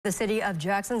The city of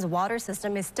Jackson's water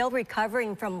system is still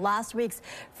recovering from last week's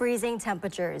freezing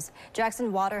temperatures.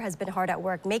 Jackson Water has been hard at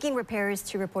work making repairs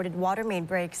to reported water main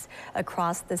breaks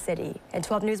across the city. And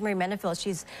 12 News' Marie Mennefield,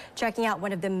 she's checking out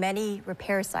one of the many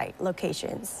repair site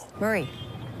locations. Marie.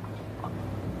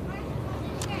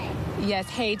 Yes,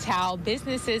 hey, Tal.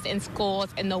 Businesses and schools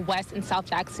in the West and South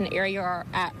Jackson area are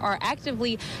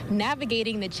actively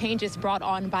navigating the changes brought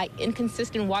on by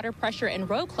inconsistent water pressure and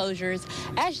road closures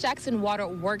as Jackson Water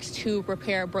works to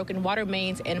repair broken water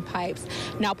mains and pipes.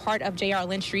 Now, part of J.R.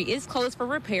 Lynch Street is closed for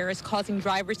repairs, causing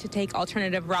drivers to take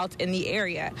alternative routes in the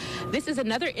area. This is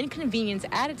another inconvenience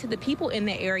added to the people in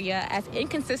the area as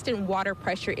inconsistent water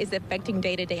pressure is affecting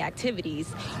day-to-day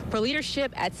activities. For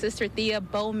leadership at Sister Thea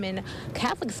Bowman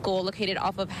Catholic School, located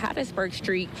off of Hattiesburg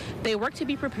Street, they work to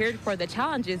be prepared for the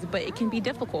challenges, but it can be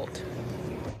difficult.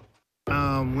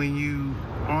 When you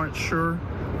aren't sure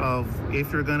of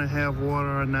if you're going to have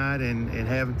water or not, and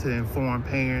having to inform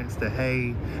parents that,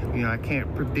 hey, I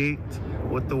can't predict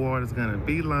what the water's going to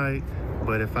be like,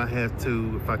 but if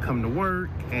I come to work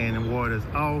and the water's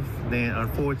off, then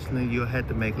unfortunately you'll have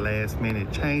to make last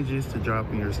minute changes to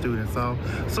dropping your students off.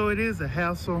 So it is a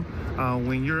hassle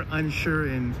when you're unsure,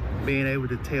 and being able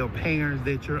to tell parents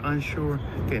that you're unsure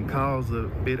can cause a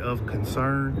bit of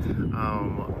concern.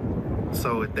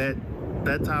 So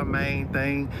that's our main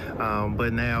thing,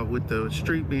 but now with the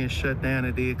street being shut down,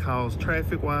 it did cause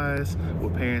traffic-wise,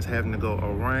 with parents having to go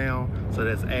around, so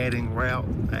that's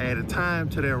added time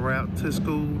to their route to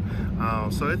school.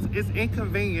 So it's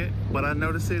inconvenient, but I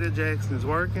know the city of Jackson is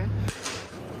working.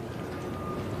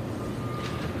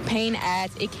 Payne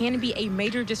adds it can be a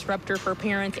major disruptor for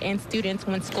parents and students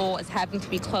when school is having to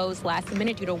be closed last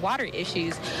minute due to water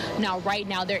issues. Now, right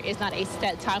now, there is not a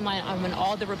set timeline on when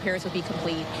all the repairs will be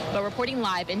complete. But reporting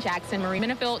live in Jackson, Marie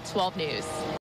Mennefield, 12 News.